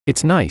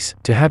It's nice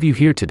to have you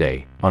here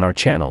today on our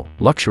channel,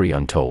 Luxury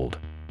Untold.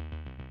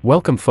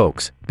 Welcome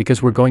folks,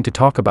 because we're going to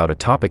talk about a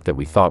topic that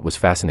we thought was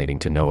fascinating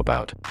to know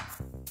about.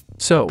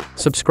 So,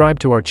 subscribe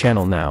to our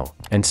channel now,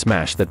 and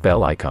smash that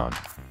bell icon.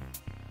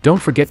 Don't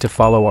forget to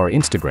follow our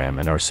Instagram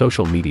and our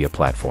social media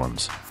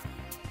platforms.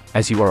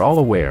 As you are all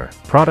aware,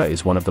 Prada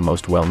is one of the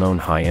most well-known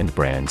high-end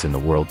brands in the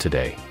world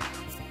today.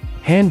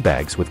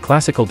 Handbags with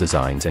classical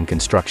designs and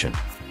construction.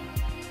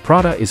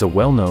 Prada is a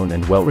well-known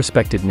and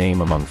well-respected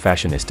name among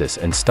fashionistas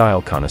and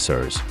style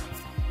connoisseurs.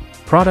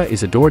 Prada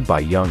is adored by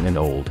young and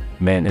old,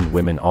 men and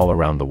women all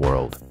around the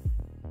world.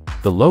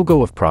 The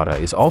logo of Prada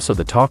is also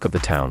the talk of the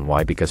town.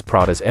 Why? Because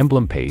Prada's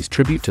emblem pays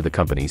tribute to the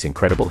company's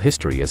incredible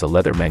history as a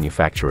leather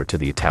manufacturer to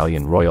the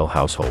Italian royal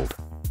household.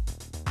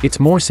 Its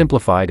more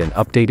simplified and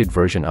updated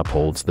version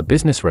upholds the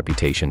business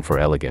reputation for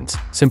elegance,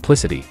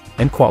 simplicity,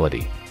 and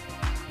quality.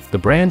 The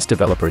brand's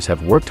developers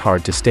have worked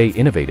hard to stay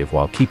innovative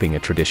while keeping a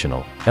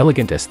traditional,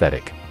 elegant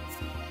aesthetic.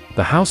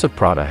 The House of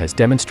Prada has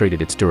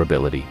demonstrated its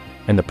durability,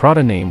 and the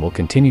Prada name will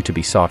continue to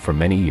be sought for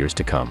many years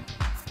to come.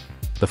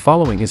 The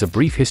following is a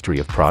brief history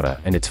of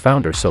Prada and its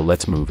founder, so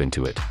let's move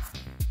into it.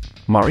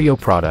 Mario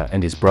Prada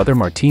and his brother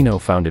Martino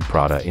founded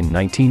Prada in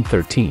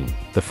 1913.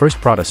 The first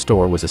Prada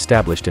store was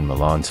established in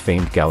Milan's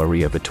famed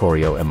Galleria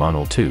Vittorio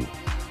Emanuele II.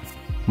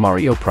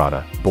 Mario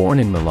Prada, born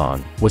in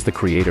Milan, was the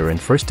creator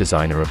and first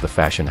designer of the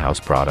fashion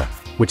house Prada,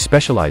 which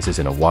specializes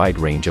in a wide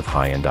range of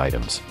high-end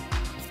items.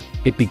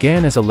 It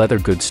began as a leather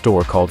goods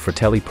store called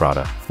Fratelli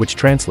Prada, which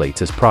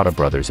translates as Prada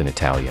Brothers in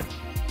Italian.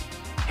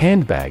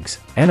 Handbags,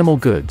 animal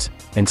goods,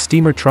 and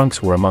steamer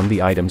trunks were among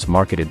the items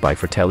marketed by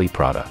Fratelli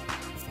Prada.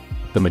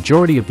 The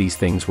majority of these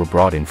things were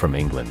brought in from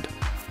England.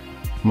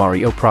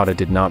 Mario Prada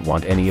did not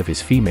want any of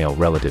his female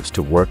relatives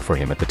to work for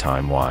him at the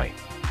time. Why?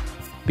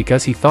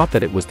 Because he thought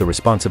that it was the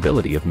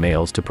responsibility of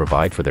males to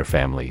provide for their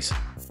families.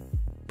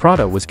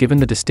 Prada was given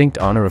the distinct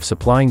honor of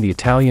supplying the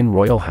Italian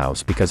royal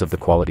house because of the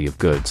quality of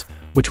goods,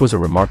 which was a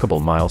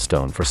remarkable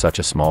milestone for such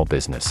a small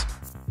business.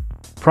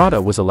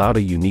 Prada was allowed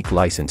a unique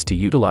license to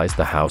utilize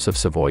the House of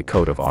Savoy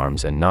coat of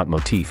arms and not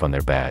motif on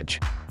their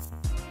badge.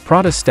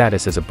 Prada's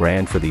status as a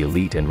brand for the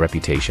elite and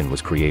reputation was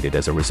created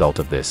as a result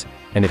of this,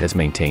 and it has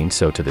maintained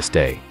so to this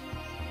day.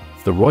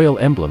 The royal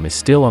emblem is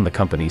still on the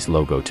company's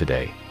logo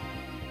today.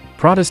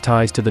 Prada's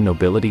ties to the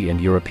nobility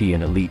and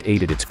European elite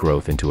aided its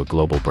growth into a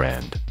global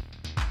brand.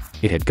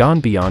 It had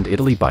gone beyond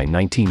Italy by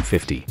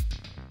 1950.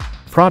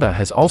 Prada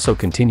has also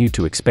continued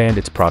to expand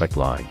its product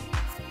line.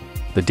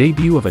 The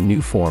debut of a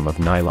new form of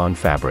nylon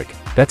fabric,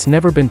 that's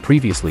never been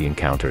previously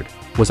encountered,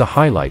 was a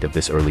highlight of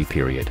this early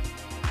period.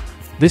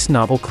 This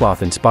novel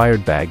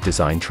cloth-inspired bag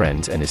design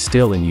trends and is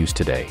still in use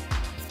today.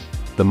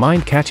 The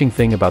mind-catching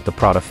thing about the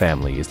Prada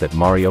family is that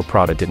Mario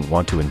Prada didn't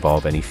want to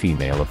involve any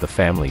female of the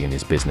family in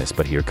his business,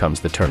 but here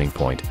comes the turning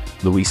point.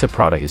 Luisa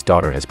Prada, his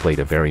daughter, has played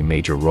a very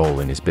major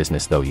role in his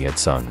business, though he had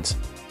sons.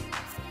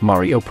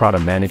 Mario Prada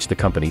managed the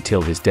company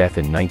till his death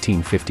in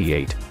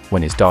 1958,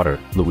 when his daughter,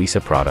 Luisa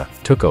Prada,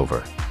 took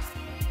over.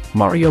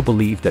 Mario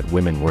believed that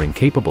women were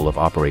incapable of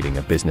operating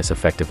a business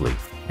effectively,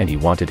 and he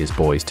wanted his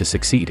boys to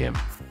succeed him.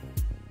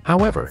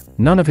 However,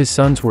 none of his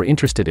sons were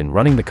interested in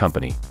running the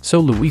company, so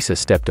Luisa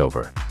stepped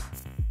over.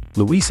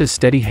 Luisa's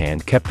steady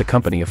hand kept the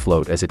company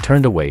afloat as it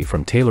turned away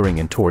from tailoring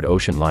and toward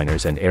ocean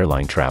liners and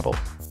airline travel.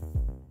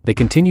 They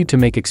continued to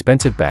make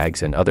expensive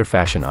bags and other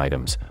fashion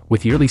items,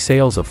 with yearly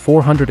sales of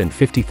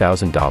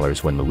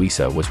 $450,000 when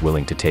Luisa was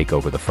willing to take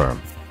over the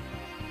firm.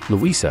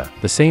 Luisa,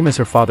 the same as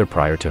her father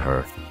prior to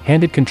her,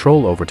 handed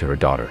control over to her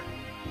daughter.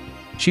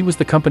 She was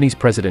the company's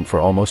president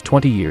for almost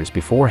 20 years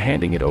before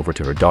handing it over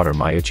to her daughter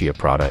Maria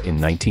Prada in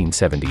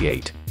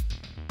 1978.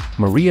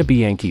 Maria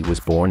Bianchi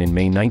was born in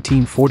May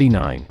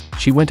 1949.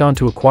 She went on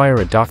to acquire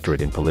a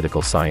doctorate in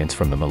political science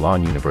from the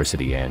Milan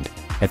University and,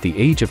 at the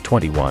age of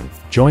 21,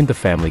 joined the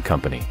family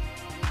company.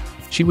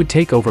 She would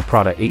take over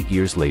Prada 8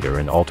 years later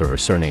and alter her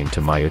surname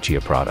to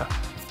Maria Prada.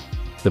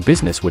 The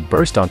business would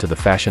burst onto the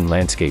fashion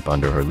landscape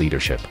under her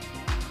leadership.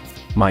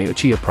 Maria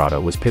Prada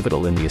was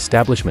pivotal in the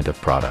establishment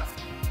of Prada.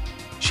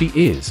 She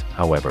is,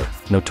 however,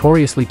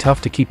 notoriously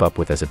tough to keep up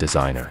with as a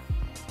designer.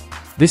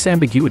 This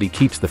ambiguity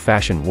keeps the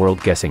fashion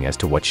world guessing as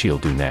to what she'll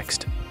do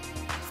next.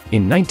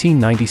 In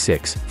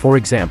 1996, for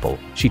example,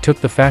 she took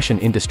the fashion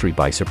industry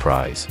by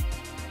surprise.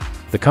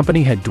 The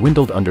company had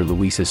dwindled under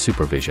Luisa's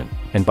supervision,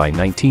 and by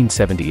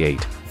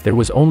 1978, there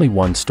was only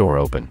one store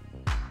open.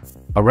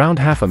 Around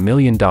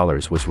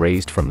 $500,000 was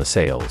raised from the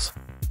sales.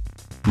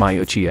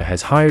 Maria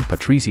has hired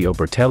Patrizio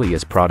Bertelli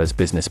as Prada's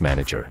business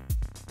manager.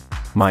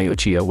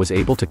 Maria was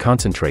able to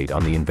concentrate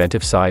on the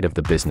inventive side of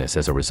the business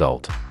as a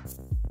result.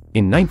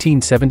 In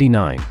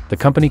 1979, the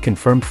company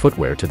confirmed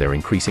footwear to their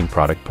increasing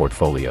product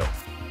portfolio.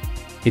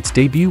 Its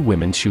debut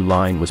women's shoe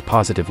line was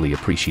positively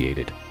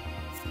appreciated.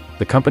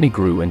 The company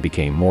grew and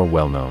became more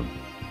well-known.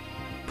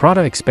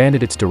 Prada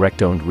expanded its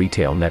direct-owned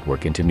retail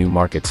network into new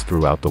markets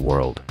throughout the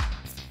world.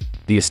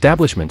 The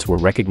establishments were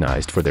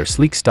recognized for their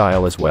sleek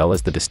style as well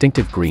as the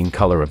distinctive green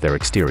color of their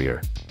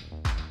exterior.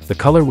 The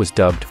color was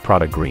dubbed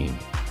Prada Green.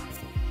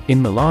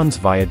 In Milan's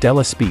Via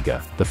della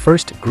Spiga, the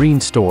first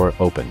green store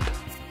opened.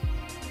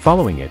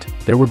 Following it,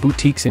 there were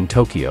boutiques in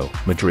Tokyo,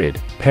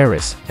 Madrid,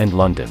 Paris, and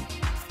London.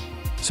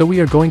 So we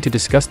are going to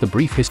discuss the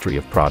brief history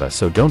of Prada,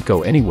 so don't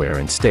go anywhere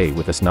and stay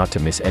with us not to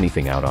miss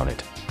anything out on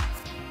it.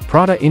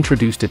 Prada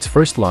introduced its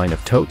first line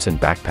of totes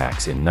and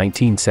backpacks in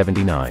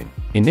 1979.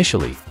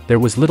 Initially, there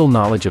was little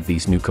knowledge of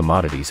these new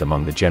commodities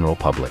among the general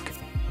public.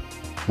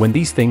 When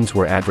these things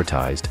were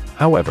advertised,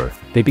 however,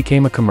 they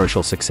became a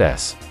commercial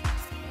success.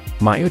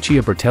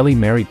 Miuccia Bertelli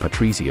married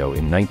Patrizio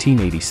in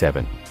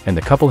 1987, and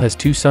the couple has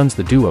 2 sons.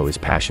 The duo is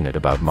passionate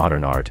about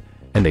modern art,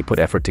 and they put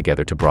effort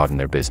together to broaden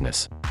their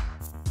business.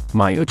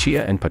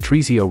 Miuccia and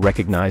Patrizio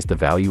recognized the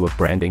value of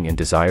branding and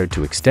desired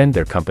to extend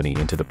their company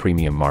into the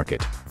premium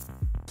market.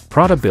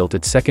 Prada built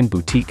its second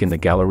boutique in the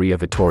Galleria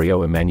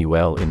Vittorio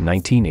Emanuele in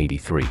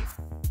 1983.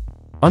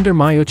 Under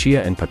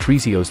Miuccia and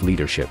Patrizio's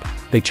leadership,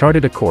 they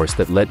charted a course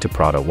that led to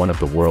Prada, one of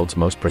the world's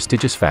most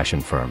prestigious fashion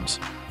firms.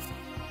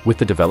 With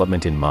the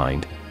development in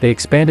mind, they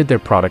expanded their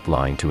product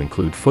line to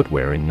include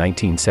footwear in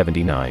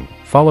 1979,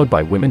 followed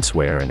by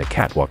womenswear and a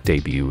catwalk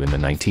debut in the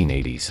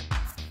 1980s.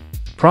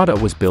 Prada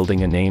was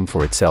building a name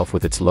for itself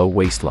with its low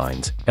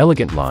waistlines,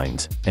 elegant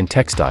lines, and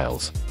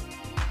textiles.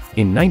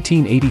 In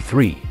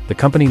 1983, the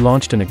company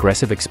launched an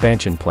aggressive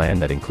expansion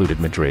plan that included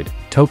Madrid,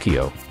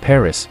 Tokyo,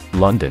 Paris,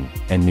 London,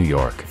 and New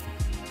York.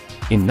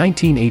 In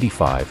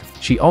 1985,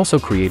 she also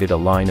created a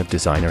line of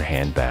designer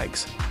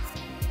handbags.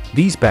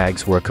 These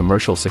bags were a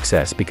commercial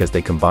success because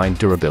they combined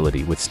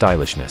durability with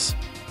stylishness.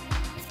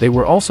 They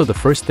were also the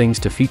first things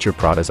to feature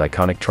Prada's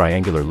iconic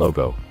triangular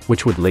logo,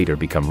 which would later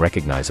become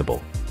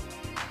recognizable.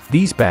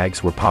 These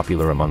bags were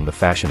popular among the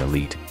fashion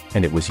elite,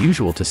 and it was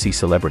usual to see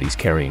celebrities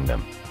carrying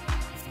them.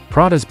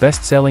 Prada's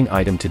best-selling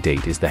item to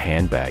date is the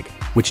handbag,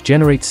 which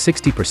generates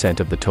 60%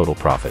 of the total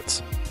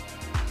profits.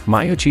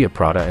 Miuccia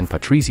Prada and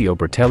Patrizio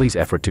Bertelli's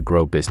effort to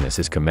grow business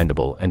is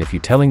commendable, and if you're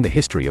telling the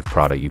history of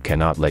Prada, you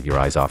cannot let your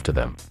eyes off to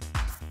them.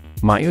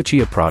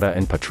 Miuccia Prada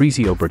and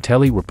Patrizio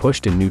Bertelli were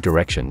pushed in new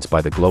directions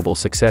by the global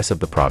success of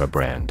the Prada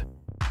brand.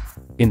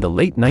 In the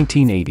late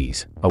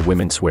 1980s, a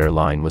womenswear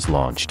line was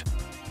launched.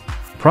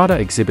 Prada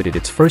exhibited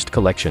its first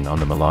collection on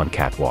the Milan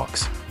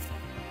catwalks.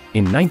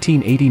 In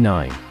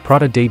 1989,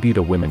 Prada debuted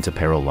a women's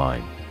apparel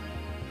line.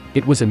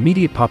 It was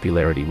immediate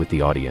popularity with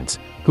the audience,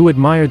 who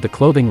admired the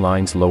clothing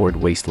line's lowered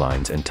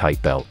waistlines and tight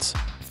belts.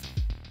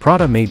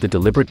 Prada made the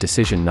deliberate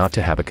decision not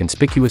to have a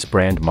conspicuous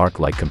brand mark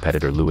like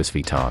competitor Louis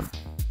Vuitton.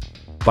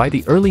 By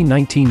the early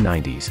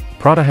 1990s,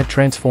 Prada had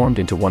transformed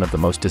into one of the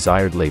most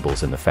desired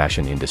labels in the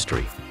fashion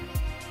industry.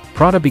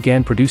 Prada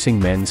began producing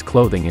men's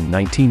clothing in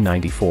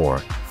 1994,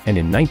 and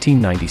in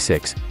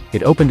 1996,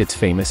 it opened its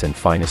famous and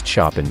finest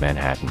shop in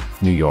Manhattan,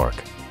 New York.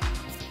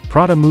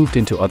 Prada moved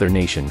into other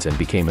nations and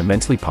became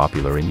immensely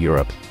popular in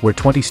Europe, where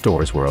 20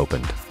 stores were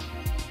opened.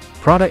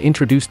 Prada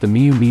introduced the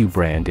Miu Miu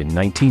brand in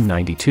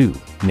 1992,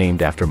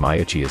 named after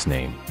Miuccia's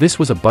name. This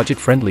was a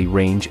budget-friendly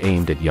range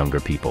aimed at younger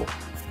people.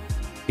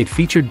 It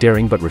featured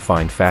daring but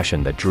refined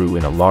fashion that drew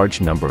in a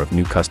large number of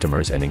new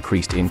customers and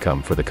increased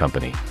income for the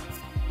company.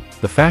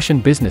 The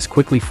fashion business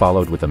quickly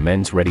followed with a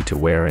men's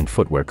ready-to-wear and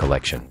footwear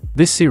collection.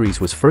 This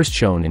series was first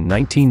shown in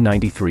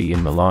 1993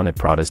 in Milan at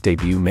Prada's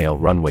debut male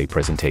runway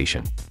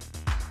presentation.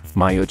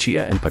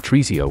 Miuccia and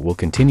Patrizio will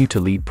continue to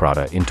lead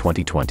Prada in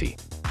 2020.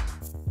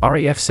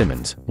 R.A.F.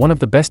 Simons, one of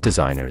the best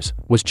designers,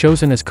 was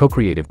chosen as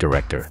co-creative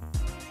director.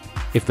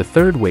 If the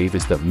third wave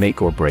is the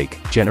make-or-break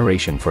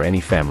generation for any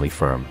family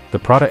firm, the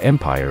Prada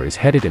empire is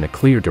headed in a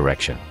clear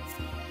direction.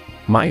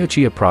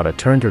 Miuccia Prada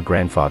turned her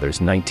grandfather's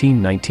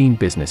 1919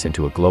 business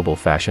into a global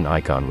fashion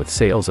icon with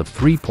sales of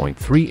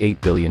 $3.38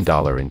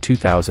 billion in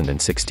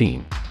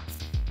 2016.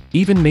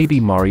 Even maybe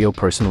Mario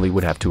personally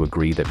would have to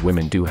agree that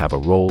women do have a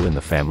role in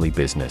the family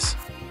business.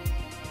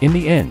 In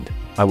the end,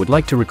 I would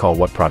like to recall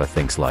what Prada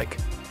thinks like.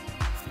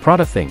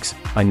 Prada thinks,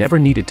 I never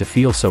needed to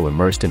feel so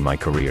immersed in my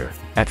career.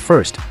 At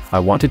first, I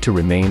wanted to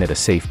remain at a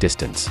safe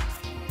distance.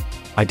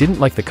 I didn't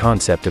like the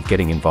concept of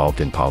getting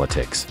involved in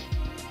politics.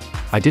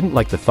 I didn't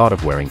like the thought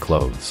of wearing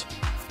clothes.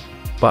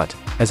 But,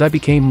 as I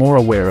became more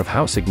aware of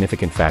how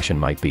significant fashion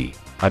might be,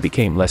 I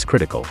became less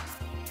critical.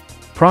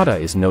 Prada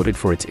is noted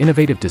for its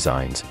innovative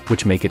designs,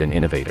 which make it an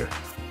innovator.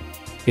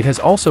 It has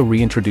also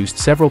reintroduced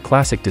several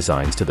classic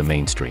designs to the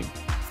mainstream.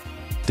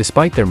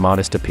 Despite their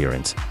modest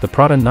appearance, the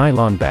Prada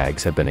nylon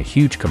bags have been a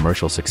huge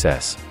commercial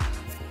success.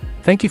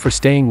 Thank you for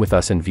staying with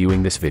us and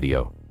viewing this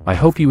video. I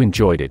hope you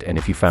enjoyed it, and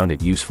if you found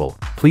it useful,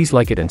 please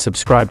like it and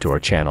subscribe to our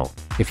channel.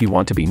 If you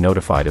want to be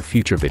notified of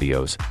future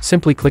videos,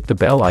 simply click the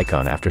bell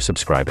icon after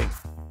subscribing.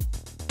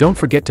 Don't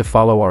forget to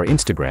follow our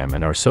Instagram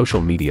and our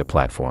social media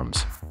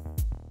platforms.